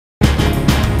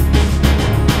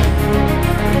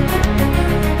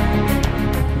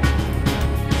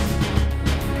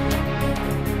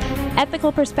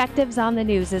Ethical Perspectives on the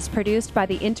News is produced by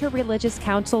the Interreligious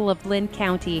Council of Lynn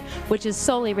County, which is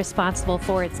solely responsible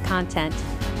for its content.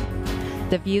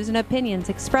 The views and opinions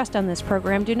expressed on this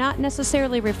program do not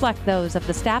necessarily reflect those of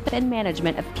the staff and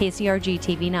management of KCRG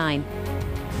TV9.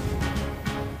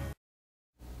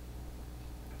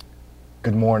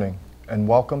 Good morning, and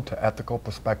welcome to Ethical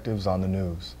Perspectives on the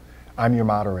News. I'm your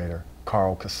moderator,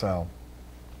 Karl Casssell.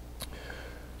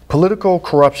 Political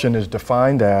corruption is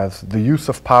defined as the use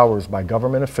of powers by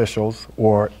government officials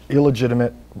for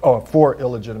illegitimate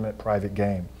private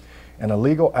gain. An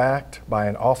illegal act by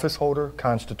an office holder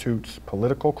constitutes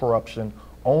political corruption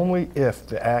only if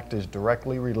the act is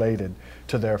directly related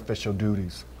to their official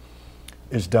duties,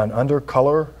 is done under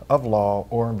color of law,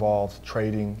 or involves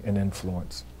trading in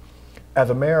influence. As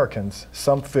Americans,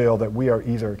 some feel that we are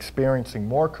either experiencing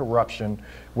more corruption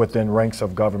within ranks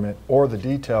of government, or the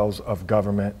details of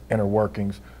government inner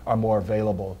workings are more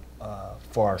available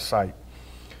for our sight.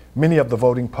 Many of the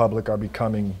voting public are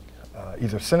becoming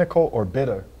either cynical or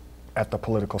bitter at the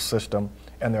political system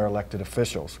and their elected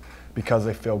officials because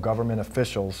they feel government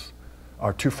officials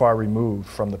are too far removed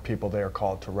from the people they are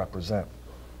called to represent.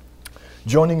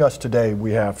 Joining us today,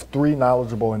 we have three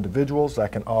knowledgeable individuals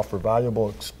that can offer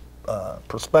valuable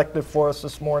perspective for us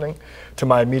this morning. To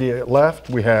my immediate left,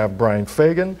 we have Brian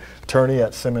Fagan, attorney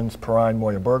at Simmons, Perrine,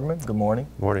 Moyer Bergman. Good morning.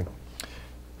 Morning.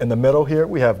 In the middle here,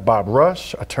 we have Bob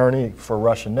Rush, attorney for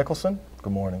Rush and Nicholson.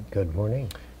 Good morning. Good morning.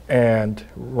 And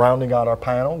rounding out our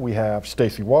panel, we have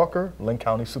Stacey Walker, Lynn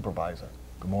County Supervisor.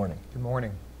 Good morning. Good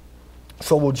morning.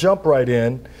 So we'll jump right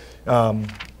in.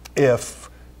 If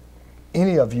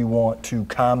any of you want to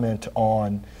comment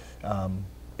on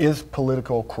is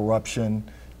political corruption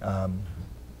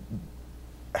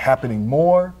happening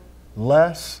more,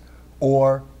 less,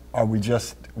 or are we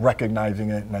just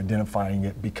recognizing it and identifying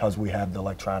it because we have the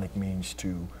electronic means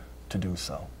to do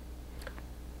so?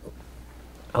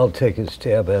 I'll take a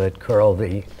stab at it, Karl.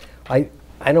 I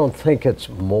don't think it's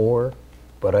more,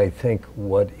 but I think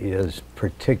what is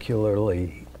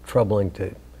particularly troubling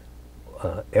to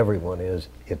everyone is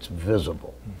it's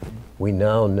visible. Mm-hmm. We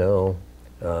now know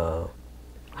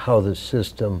how the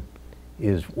system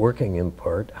is working in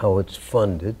part, how it's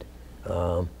funded,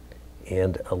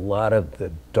 and a lot of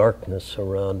the darkness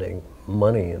surrounding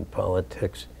money in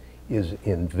politics is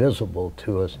invisible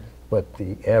to us, but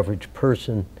the average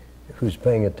person who's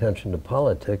paying attention to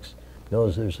politics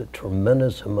knows there's a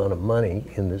tremendous amount of money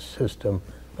in this system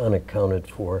unaccounted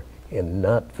for and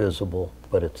not visible,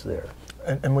 but it's there.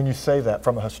 And when you say that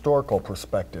from a historical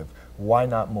perspective, why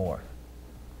not more?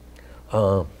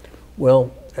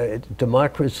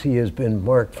 Democracy has been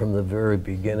marked from the very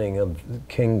beginning of the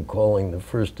King calling the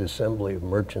first assembly of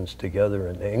merchants together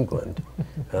in England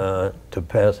to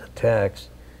pass a tax.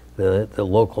 The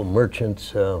local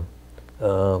merchants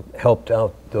helped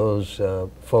out those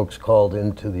folks called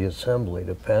into the assembly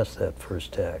to pass that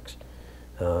first tax.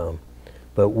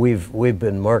 But we've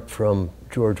been marked from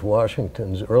George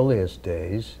Washington's earliest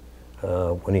days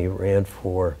when he ran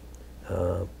for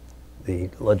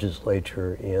the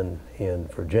legislature in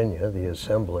Virginia, the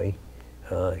assembly.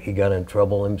 He got in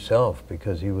trouble himself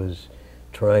because he was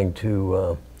trying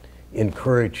to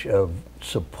encourage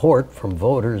support from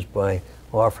voters by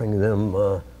offering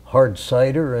them hard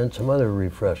cider and some other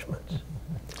refreshments.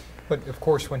 But of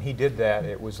course, when he did that,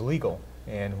 it was legal.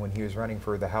 And when he was running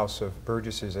for the House of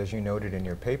Burgesses, as you noted in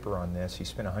your paper on this, he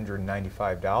spent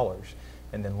 $195.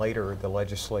 And then later, the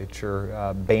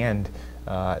legislature banned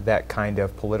that kind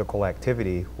of political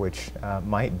activity, which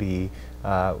might be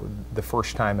the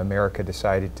first time America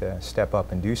decided to step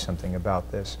up and do something about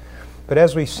this. But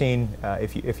as we've seen,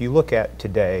 if you look at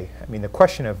today, I mean, the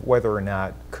question of whether or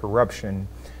not corruption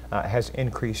has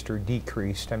increased or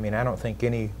decreased, I mean, I don't think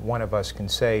any one of us can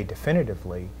say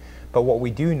definitively. But what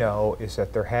we do know is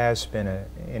that there has been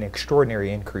an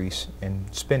extraordinary increase in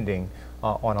spending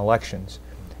on elections.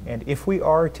 And if we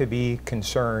are to be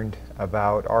concerned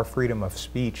about our freedom of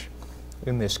speech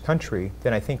in this country,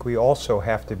 then I think we also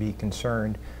have to be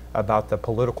concerned about the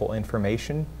political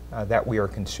information that we are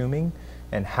consuming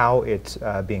and how it's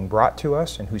being brought to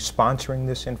us and who's sponsoring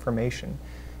this information.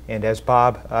 And as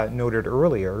Bob noted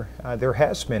earlier, there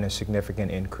has been a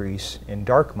significant increase in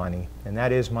dark money, and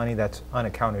that is money that's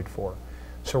unaccounted for.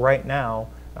 So right now,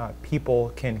 people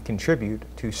can contribute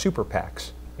to super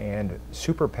PACs. And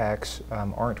super PACs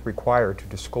aren't required to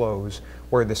disclose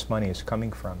where this money is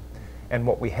coming from. And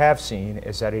what we have seen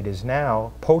is that it is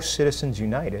now, post-Citizens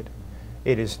United,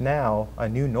 it is now a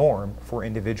new norm for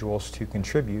individuals to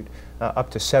contribute up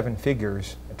to 7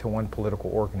 figures to one political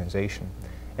organization.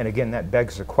 And again, that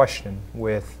begs the question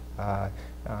with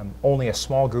only a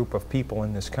small group of people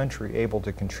in this country able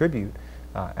to contribute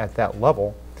at that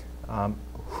level,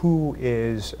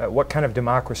 what kind of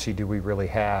democracy do we really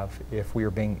have if we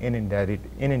are being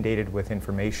inundated with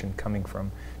information coming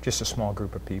from just a small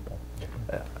group of people?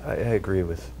 I agree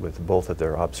with both of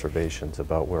their observations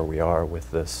about where we are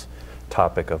with this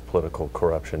topic of political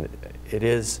corruption. It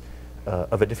is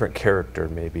of a different character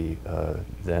maybe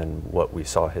than what we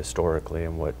saw historically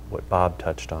and what Bob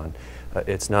touched on.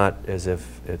 It's not as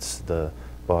if it's the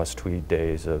Boss Tweed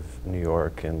days of New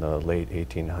York in the late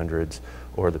 1800s,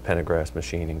 or the Pendergrass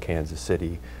machine in Kansas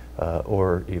City,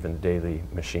 or even the Daily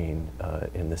machine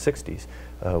in the 60s.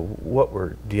 What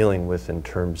we're dealing with in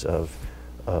terms of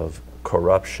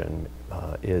corruption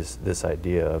is this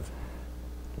idea of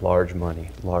large money,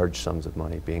 large sums of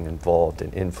money being involved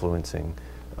in influencing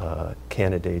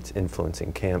candidates,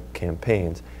 influencing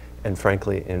campaigns, and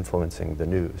frankly influencing the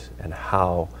news and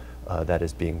how that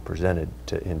is being presented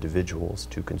to individuals,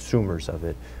 to consumers of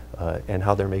it, and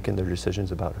how they're making their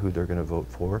decisions about who they're going to vote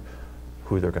for,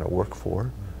 who they're going to work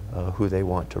for, who they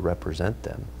want to represent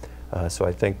them. So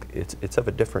I think it's of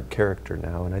a different character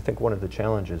now, and I think one of the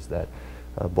challenges that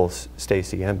both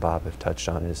Stacey and Bob have touched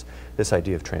on is this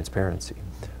idea of transparency.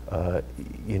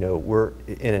 You know, we're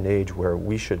in an age where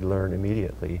we should learn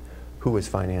immediately who is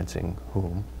financing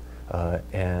whom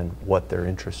and what their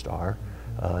interests are.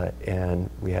 And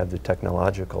we have the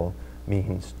technological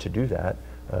means to do that,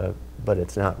 but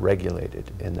it's not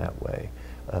regulated in that way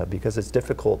because it's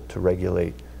difficult to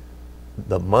regulate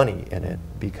the money in it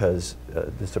because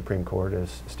the Supreme Court,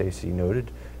 as Stacey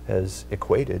noted, has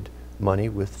equated money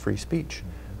with free speech.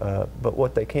 But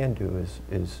what they can do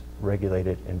is regulate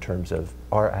it in terms of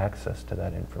our access to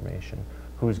that information,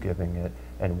 who's giving it,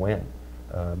 and when.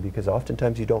 Because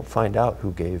oftentimes you don't find out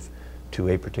who gave to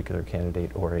a particular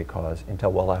candidate or a cause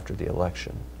until well after the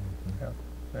election.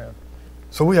 Yeah.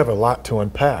 So we have a lot to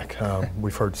unpack.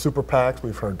 We've heard super PACs,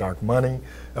 we've heard dark money,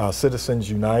 Citizens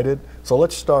United. So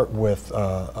let's start with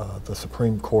the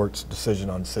Supreme Court's decision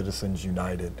on Citizens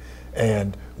United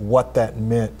and what that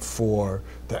meant for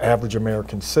the average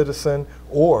American citizen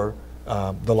or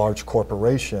the large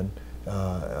corporation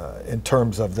in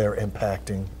terms of their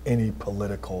impacting any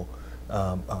political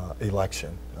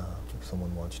election. If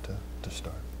someone wants to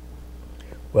start.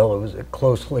 Well, it was a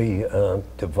closely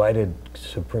divided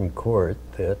Supreme Court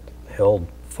that held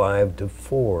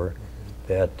 5-4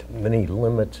 that many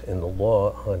limits in the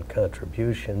law on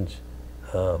contributions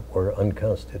were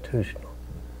unconstitutional.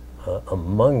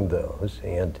 Among those,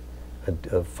 and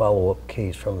a follow-up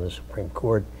case from the Supreme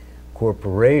Court,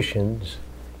 corporations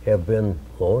have been,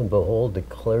 lo and behold,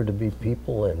 declared to be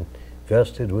people and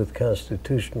vested with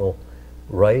constitutional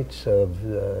rights of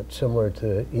similar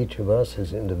to each of us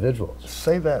as individuals.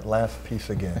 Say that last piece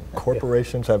again.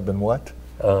 Corporations have been what?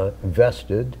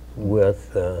 Vested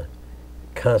with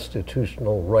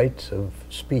constitutional rights of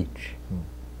speech.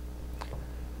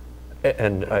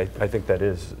 And I think that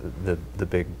is the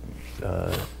big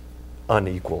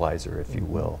unequalizer, if you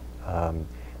will,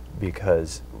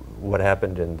 because what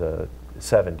happened in the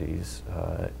 70s,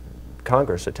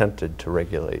 Congress attempted to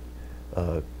regulate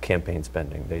campaign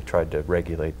spending. They tried to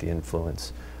regulate the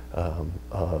influence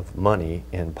of money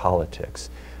in politics,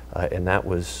 and that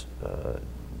was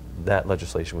that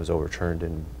legislation was overturned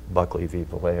in Buckley v.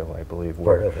 Vallejo, I believe,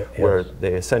 where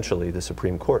they essentially, the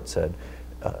Supreme Court said,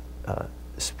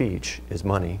 speech is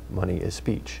money, money is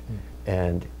speech,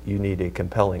 and you need a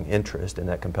compelling interest, and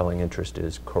that compelling interest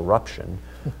is corruption,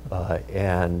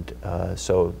 and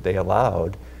so they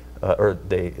allowed or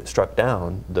they struck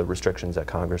down the restrictions that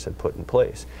Congress had put in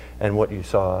place. And what you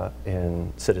saw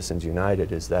in Citizens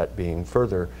United is that being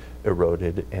further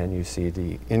eroded, and you see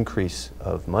the increase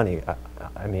of money.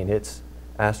 I mean, it's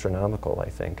astronomical, I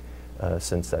think,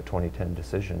 since that 2010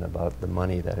 decision about the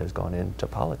money that has gone into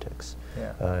politics.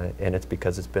 Yeah. And it's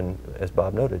because it's been, as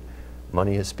Bob noted,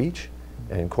 money is speech,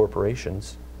 and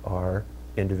corporations are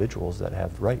individuals that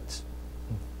have rights.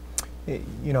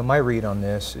 You know, my read on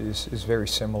this is very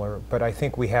similar, but I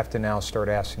think we have to now start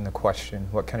asking the question,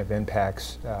 what kind of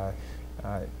impacts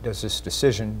does this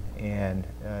decision and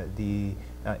the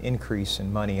increase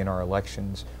in money in our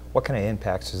elections, what kind of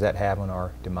impacts does that have on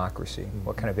our democracy?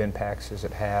 What kind of impacts does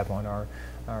it have on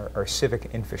our civic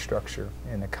infrastructure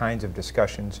and the kinds of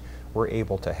discussions we're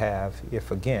able to have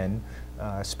if, again,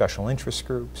 special interest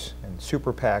groups and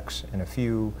super PACs and a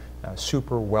few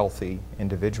super wealthy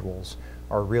individuals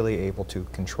are really able to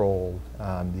control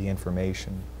the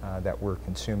information that we're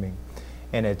consuming.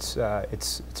 And it's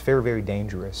very, very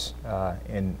dangerous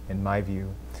in my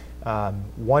view.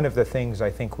 One of the things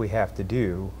I think we have to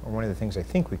do, or one of the things I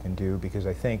think we can do, because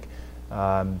I think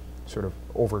sort of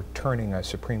overturning a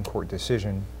Supreme Court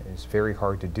decision is very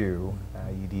hard to do.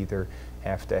 You'd either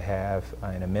have to have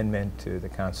an amendment to the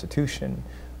Constitution,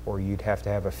 or you'd have to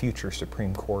have a future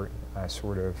Supreme Court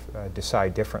sort of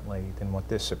decide differently than what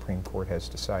this Supreme Court has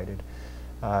decided.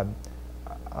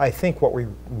 I think what we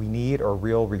need are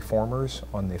real reformers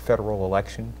on the Federal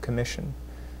Election Commission.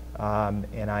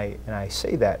 And I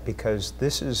say that because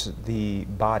this is the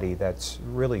body that's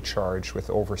really charged with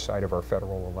oversight of our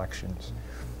federal elections.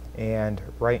 And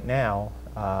right now,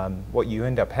 what you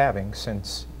end up having,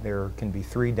 since there can be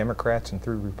 3 Democrats and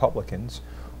 3 Republicans,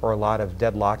 are a lot of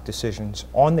deadlock decisions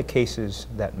on the cases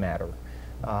that matter.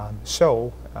 So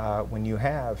when you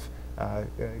have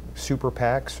super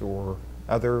PACs or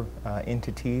other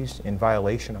entities in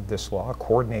violation of this law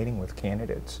coordinating with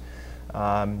candidates,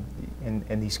 and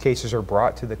these cases are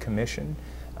brought to the commission,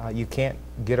 you can't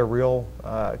get a real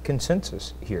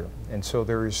consensus here. And so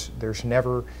there's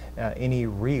never any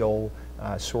real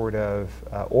sort of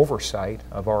oversight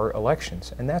of our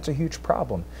elections. And that's a huge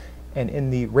problem. And in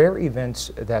the rare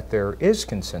events that there is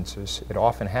consensus, it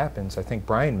often happens, I think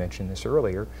Brian mentioned this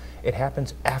earlier, it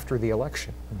happens after the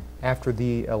election. After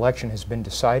the election has been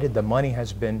decided, the money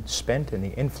has been spent, and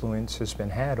the influence has been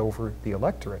had over the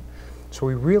electorate. So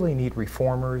we really need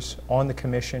reformers on the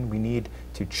commission. We need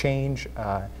to change,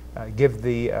 give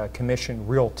the commission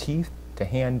real teeth to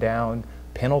hand down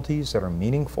penalties that are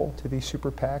meaningful to these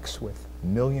super PACs with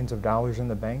millions of dollars in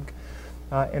the bank.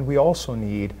 And we also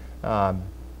need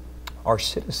our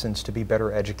citizens to be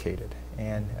better educated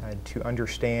and to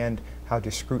understand how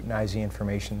to scrutinize the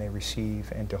information they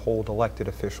receive and to hold elected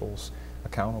officials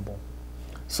accountable.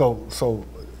 So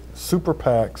super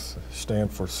PACs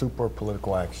stand for Super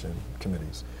Political Action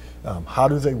Committees. How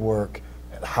do they work?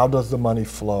 How does the money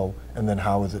flow? And then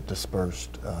how is it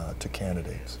dispersed to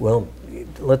candidates? Well,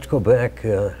 let's go back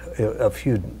a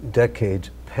few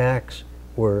decades. PACs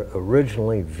were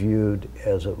originally viewed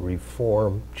as a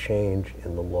reform change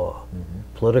in the law.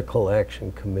 Political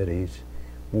action committees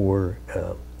were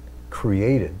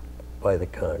created by the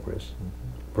Congress,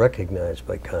 recognized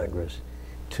by Congress,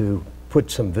 to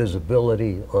put some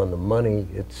visibility on the money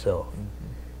itself.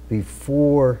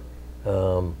 Before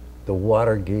the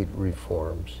Watergate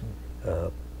reforms,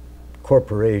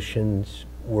 corporations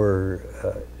were,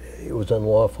 it was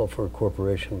unlawful for a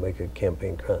corporation to make a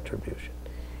campaign contribution.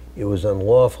 It was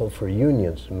unlawful for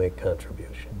unions to make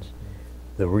contributions.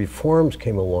 The reforms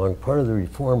came along. Part of the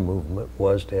reform movement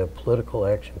was to have political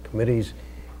action committees,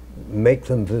 make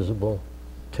them visible,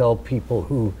 tell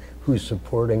people who's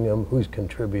supporting them, who's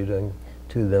contributing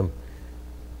to them.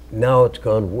 Now it's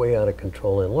gone way out of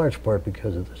control, in large part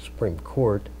because of the Supreme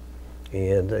Court.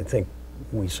 And I think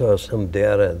we saw some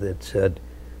data that said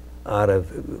out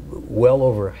of well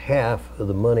over half of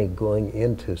the money going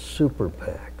into super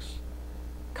PACs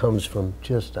comes from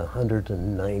just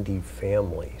 190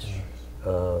 families,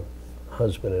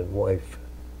 husband and wife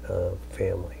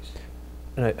families.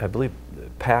 And I believe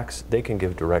PACs, they can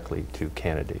give directly to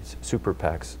candidates. Super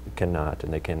PACs cannot,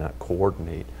 and they cannot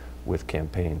coordinate with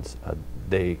campaigns.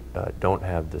 They don't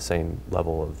have the same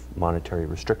level of monetary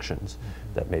restrictions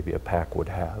that maybe a PAC would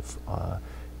have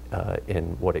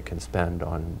in what it can spend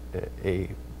on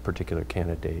a particular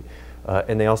candidate.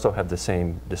 And they also have the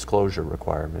same disclosure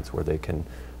requirements where they can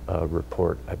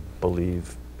report, I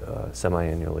believe,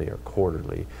 semi-annually or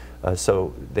quarterly.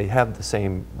 So they have the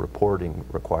same reporting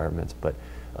requirements, but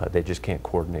they just can't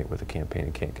coordinate with a campaign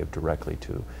and can't give directly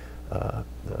to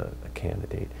the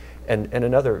candidate. And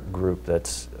another group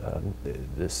that's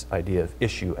this idea of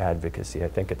issue advocacy, I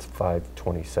think it's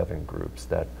 527 groups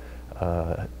that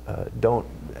don't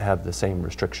have the same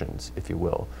restrictions, if you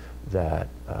will, that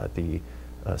the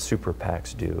super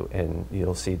PACs do. And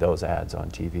you'll see those ads on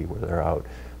TV where they're out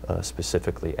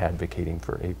specifically advocating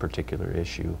for a particular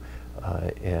issue.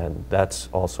 And that's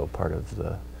also part of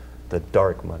the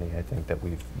dark money, I think, that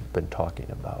we've been talking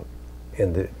about.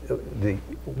 And the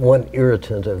one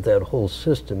irritant of that whole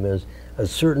system is a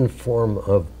certain form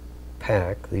of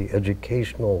PAC, the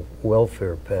Educational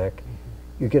Welfare PAC,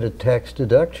 you get a tax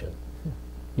deduction.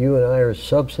 You and I are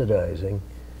subsidizing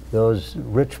those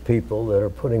rich people that are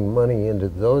putting money into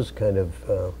those kind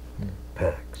of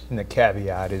PACs. And the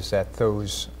caveat is that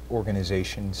those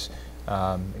organizations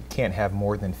can't have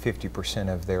more than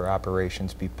 50% of their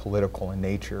operations be political in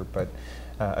nature. But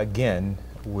again,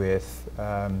 with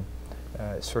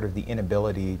sort of the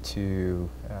inability to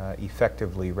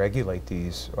effectively regulate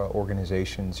these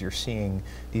organizations, you're seeing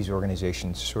these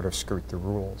organizations sort of skirt the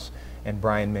rules. And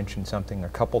Brian mentioned something a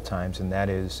couple times, and that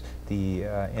is the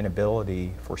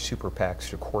inability for super PACs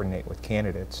to coordinate with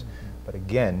candidates. But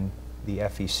again, the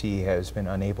FEC has been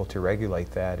unable to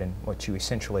regulate that, and what you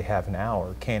essentially have now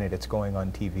are candidates going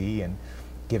on TV and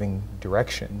giving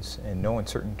directions in no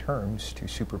uncertain terms to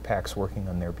super PACs working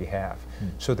on their behalf.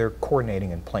 So they're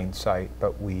coordinating in plain sight,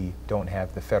 but we don't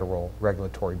have the federal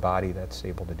regulatory body that's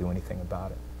able to do anything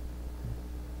about it.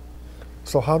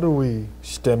 So how do we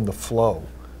stem the flow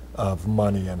of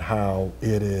money and how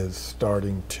it is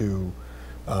starting to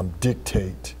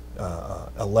dictate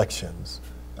elections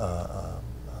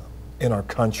in our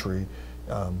country,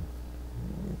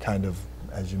 kind of,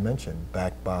 as you mentioned,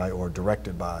 backed by or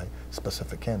directed by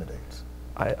specific candidates?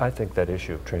 I think that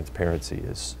issue of transparency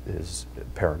is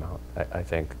paramount. I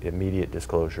think immediate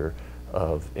disclosure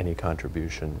of any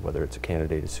contribution, whether it's a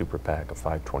candidate, a super PAC, a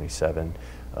 527,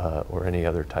 or any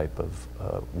other type of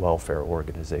welfare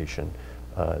organization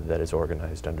that is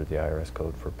organized under the IRS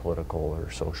code for political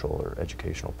or social or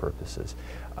educational purposes.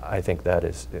 I think that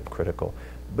is critical.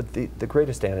 But the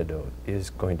greatest antidote is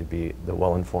going to be the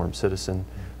well-informed citizen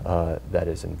that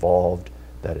is involved,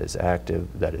 that is active,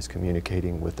 that is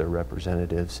communicating with their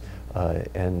representatives,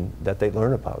 and that they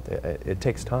learn about it. It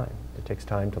takes time. It takes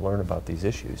time to learn about these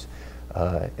issues.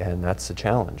 And that's the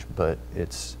challenge, but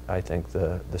it's, I think,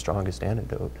 the strongest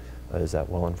antidote is that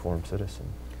well-informed citizen.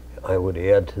 I would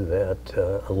add to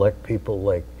that, elect people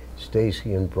like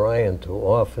Stacey and Brian to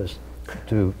office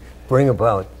to bring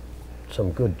about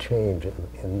some good change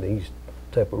in these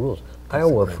type of rules.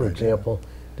 Iowa, for example,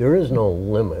 there is no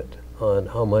limit on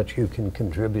how much you can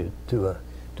contribute to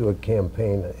a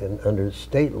campaign under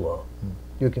state law.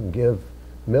 You can give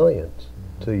millions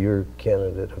to your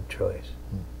candidate of choice.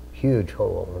 Huge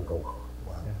hole in the law.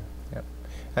 Wow.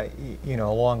 You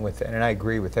know, along with, and I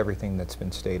agree with everything that's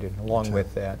been stated, along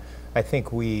with that, I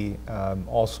think we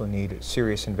also need a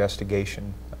serious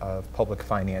investigation of public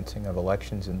financing of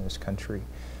elections in this country.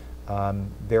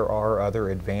 There are other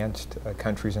advanced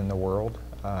countries in the world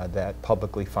that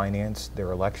publicly finance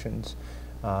their elections,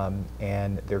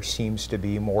 and there seems to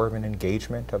be more of an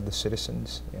engagement of the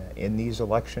citizens in these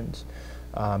elections.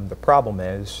 The problem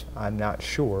is, I'm not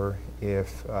sure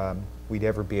if we'd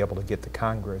ever be able to get the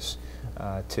Congress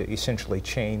to essentially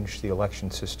change the election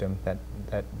system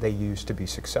that they use to be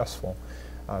successful.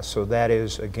 So that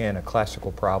is, again, a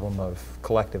classical problem of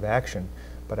collective action,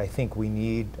 but I think we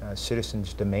need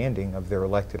citizens demanding of their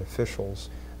elected officials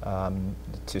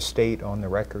to state on the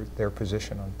record their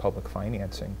position on public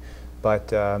financing.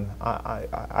 But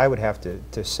I would have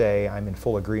to say I'm in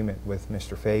full agreement with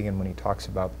Mr. Fagan when he talks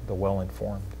about the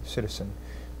well-informed citizen,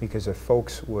 because if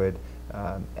folks would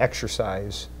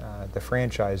exercise the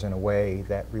franchise in a way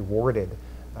that rewarded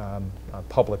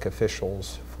public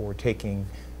officials for taking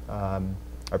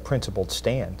a principled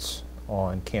stance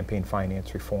on campaign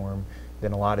finance reform,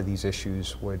 then a lot of these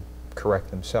issues would correct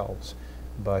themselves.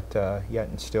 But yet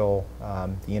and still,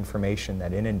 the information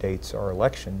that inundates our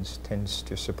elections tends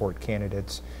to support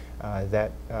candidates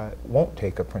that won't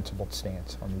take a principled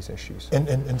stance on these issues.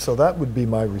 And so that would be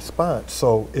my response.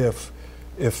 So if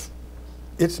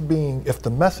the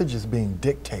message is being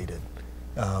dictated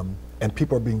and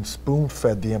people are being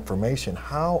spoon-fed the information,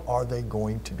 how are they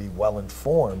going to be well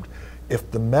informed if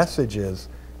the messages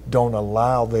don't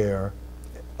allow their,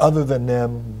 other than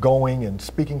them going and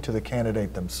speaking to the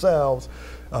candidate themselves,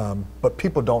 but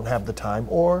people don't have the time,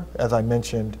 or as I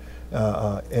mentioned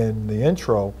in the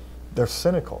intro, they're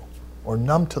cynical or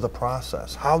numb to the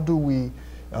process. How do we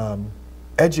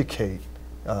educate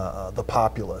the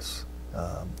populace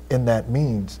in that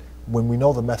means when we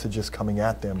know the messages coming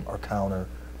at them are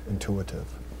counterintuitive?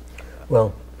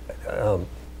 Well,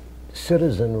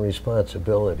 citizen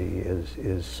responsibility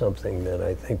is something that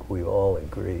I think we all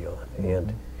agree on.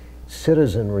 And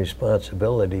citizen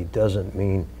responsibility doesn't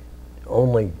mean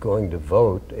only going to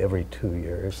vote every 2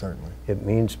 years. Certainly. It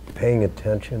means paying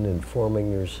attention,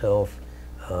 informing yourself,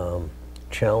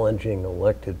 challenging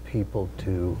elected people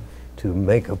to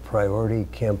make a priority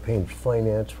campaign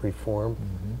finance reform.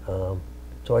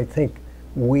 So I think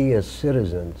we as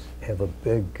citizens have a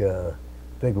big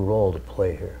role to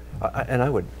play here. And I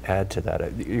would add to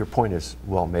that, your point is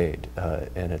well made,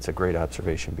 and it's a great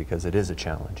observation because it is a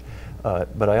challenge.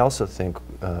 But I also think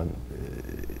an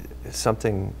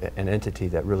entity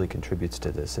that really contributes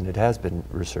to this, and it has been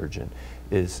resurgent,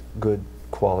 is good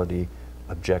quality,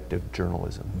 objective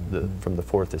journalism from the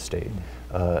Fourth Estate.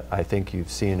 I think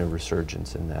you've seen a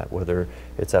resurgence in that, whether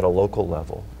it's at a local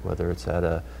level, whether it's at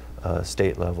a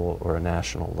state level or a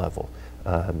national level.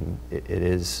 It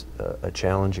is a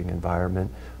challenging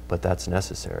environment, but that's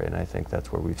necessary, and I think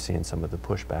that's where we've seen some of the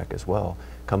pushback as well,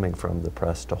 coming from the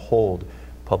press to hold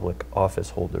public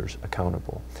office holders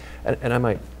accountable. And I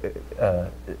might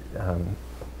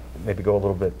maybe go a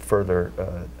little bit further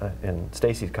in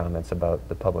Stacey's comments about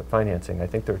the public financing, I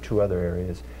think there are two other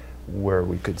areas where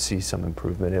we could see some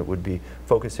improvement. It would be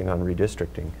focusing on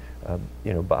redistricting.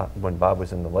 You know, when Bob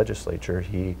was in the legislature,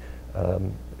 he,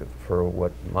 for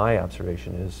what my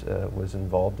observation is, was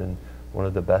involved in one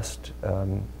of the best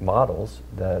models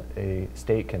that a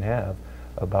state can have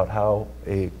about how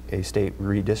a state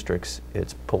redistricts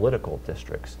its political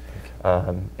districts.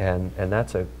 And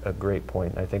that's a great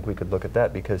point. I think we could look at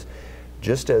that, because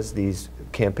just as these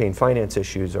campaign finance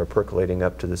issues are percolating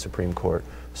up to the Supreme Court,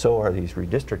 so are these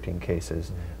redistricting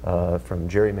cases from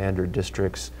gerrymandered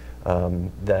districts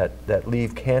that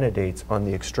leave candidates on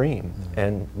the extreme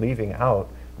and leaving out,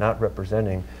 not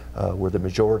representing where the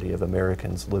majority of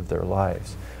Americans live their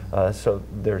lives. So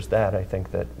there's that, I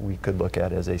think, that we could look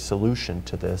at as a solution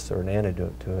to this, or an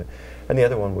antidote to it. And the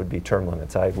other one would be term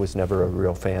limits. I was never a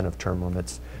real fan of term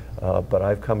limits, but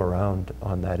I've come around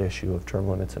on that issue of term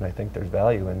limits, and I think there's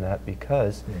value in that,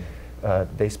 because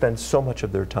they spend so much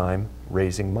of their time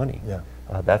raising money.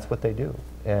 That's what they do,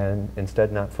 and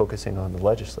instead not focusing on the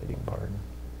legislating part.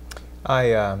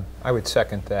 I would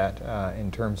second that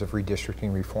in terms of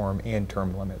redistricting reform and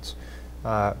term limits.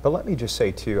 But let me just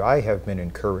say, too, I have been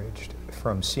encouraged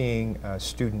from seeing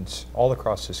students all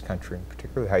across this country,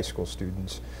 particularly high school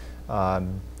students,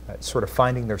 sort of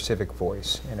finding their civic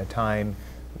voice in a time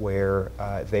where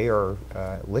they are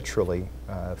literally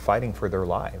fighting for their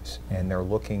lives, and they're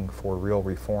looking for real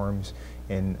reforms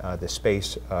in the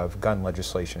space of gun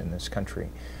legislation in this country.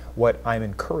 What I'm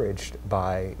encouraged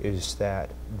by is that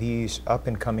these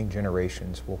up-and-coming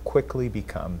generations will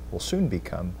soon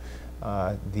become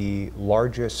the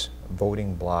largest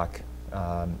voting bloc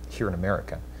here in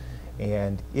America.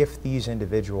 And if these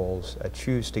individuals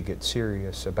choose to get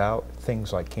serious about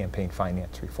things like campaign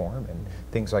finance reform and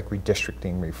things like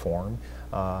redistricting reform,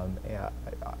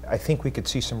 I think we could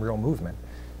see some real movement.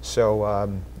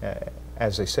 So,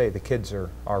 as they say, the kids are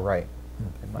right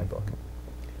in my book.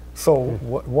 So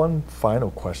one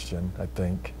final question, I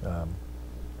think.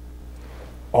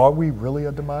 Are we really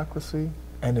a democracy?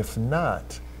 And if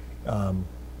not,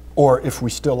 or if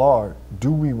we still are,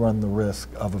 do we run the risk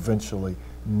of eventually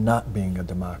not being a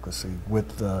democracy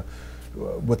with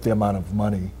the amount of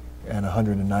money and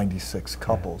 196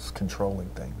 couples controlling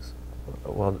things?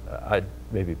 Well, I'd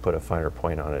maybe put a finer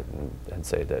point on it and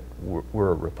say that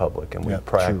we're a republic, and we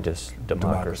practice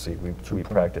democracy. We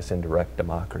practice indirect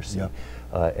democracy,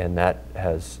 and that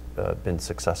has been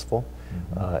successful.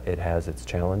 It has its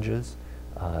challenges,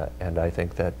 and I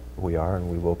think that we are and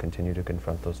we will continue to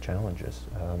confront those challenges.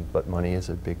 But money is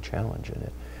a big challenge in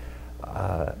it.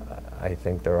 I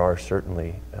think there are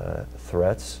certainly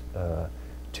threats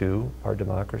to our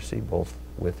democracy, both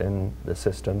within the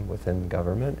system, within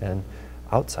government, and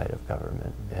outside of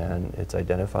government. And it's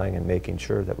identifying and making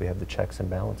sure that we have the checks and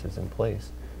balances in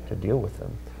place to deal with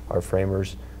them. Our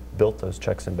framers built those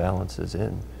checks and balances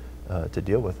in to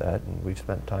deal with that, and we've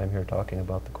spent time here talking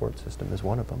about the court system as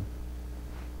one of them.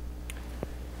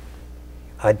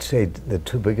 I'd say the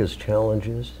two biggest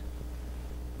challenges: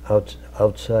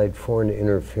 outside foreign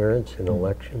interference in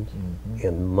elections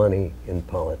and money in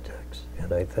politics.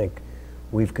 And I think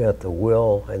we've got the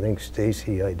will. I think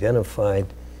Stacey identified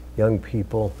young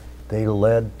people. They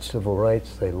led civil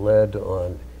rights. They led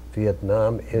on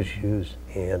Vietnam issues.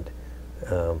 And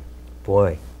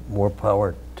boy, more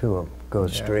power to them. Go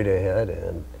straight ahead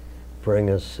and bring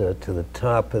us to the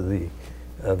top of the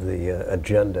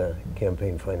agenda,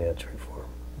 campaign finance reform.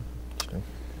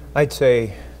 I'd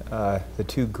say the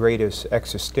two greatest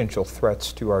existential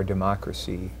threats to our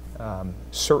democracy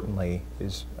certainly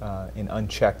is an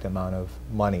unchecked amount of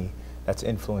money that's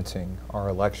influencing our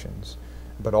elections,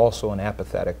 but also an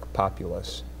apathetic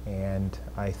populace. And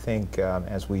I think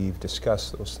as we've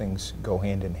discussed, those things go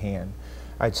hand in hand.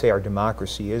 I'd say our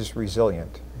democracy is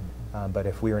resilient, but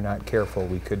if we are not careful,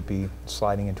 we could be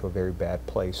sliding into a very bad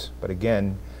place. But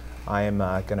again, I am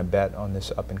going to bet on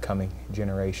this up-and-coming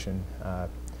generation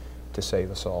to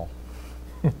save us all.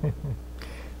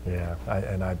 Yeah,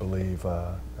 and I believe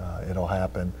it'll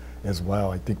happen as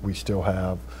well. I think we still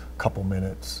have a couple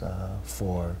minutes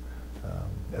for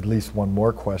at least one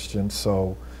more question.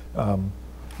 So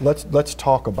let's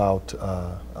talk about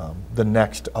the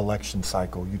next election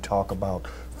cycle. You talk about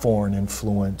foreign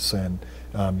influence, and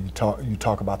you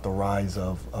talk about the rise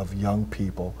of young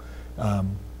people.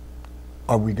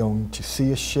 Are we going to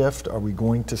see a shift? Are we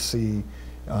going to see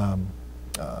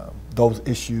those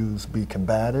issues be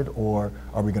combated, or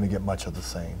are we going to get much of the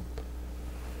same?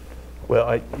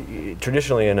 Well,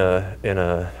 traditionally in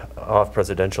a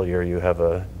off-presidential year, you have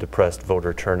a depressed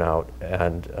voter turnout,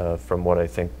 and from what I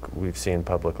think we've seen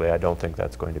publicly, I don't think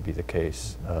that's going to be the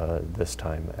case this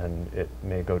time, and it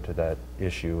may go to that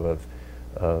issue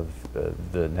of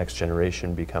the next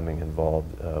generation becoming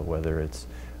involved, whether it's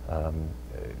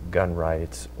gun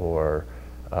rights or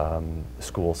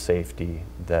school safety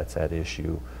that's at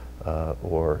issue,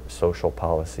 or social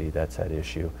policy that's at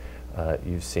issue.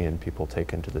 You've seen people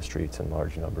taken to the streets in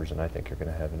large numbers, and I think you're going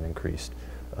to have an increased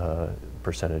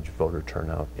percentage voter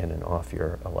turnout in an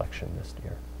off-year election this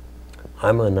year.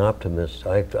 I'm an optimist.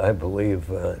 I believe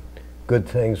good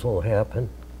things will happen,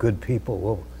 good people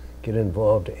will get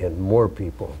involved, and more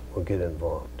people will get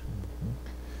involved.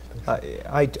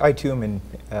 I too am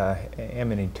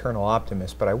an eternal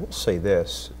optimist, but I will say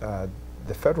this.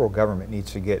 The federal government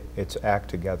needs to get its act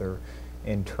together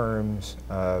in terms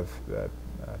of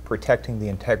protecting the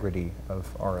integrity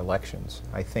of our elections.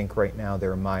 I think right now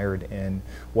they're mired in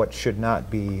what should not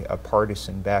be a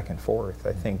partisan back and forth.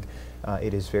 I think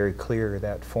it is very clear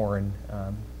that foreign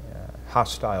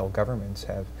hostile governments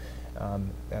have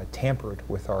tampered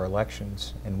with our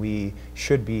elections, and we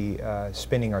should be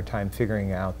spending our time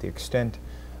figuring out the extent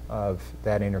of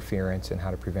that interference and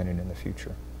how to prevent it in the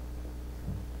future.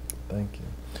 Thank you.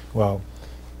 Well,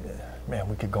 man,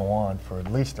 we could go on for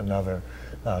at least another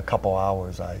couple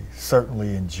hours. I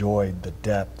certainly enjoyed the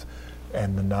depth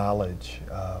and the knowledge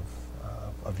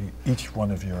of each one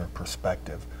of your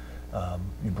perspective.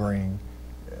 You bring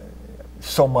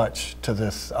so much to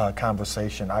this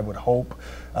conversation. I would hope,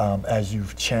 as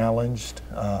you've challenged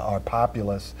our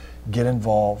populace, get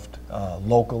involved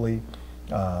locally,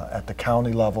 at the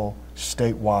county level,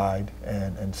 statewide,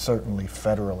 and certainly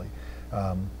federally.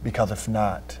 Because if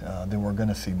not, then we're going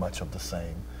to see much of the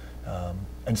same.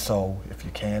 And so, if you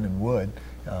can and would,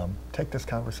 take this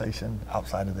conversation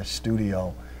outside of this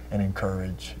studio and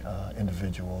encourage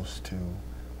individuals to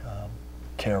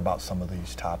care about some of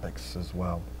these topics as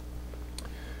well.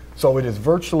 So it is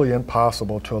virtually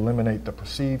impossible to eliminate the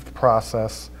perceived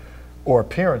process or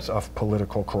appearance of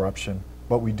political corruption,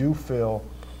 but we do feel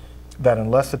that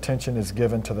unless attention is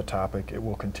given to the topic, it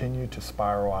will continue to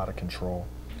spiral out of control.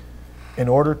 In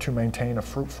order to maintain a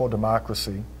fruitful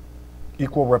democracy,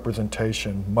 equal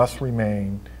representation must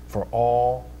remain for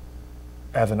all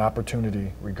as an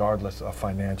opportunity regardless of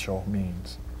financial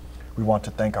means. We want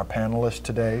to thank our panelists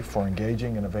today for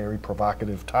engaging in a very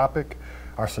provocative topic.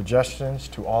 Our suggestions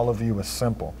to all of you is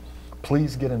simple.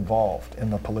 Please get involved in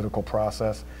the political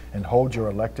process and hold your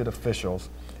elected officials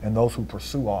and those who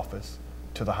pursue office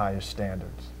to the highest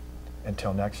standards.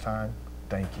 Until next time,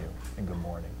 thank you and good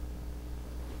morning.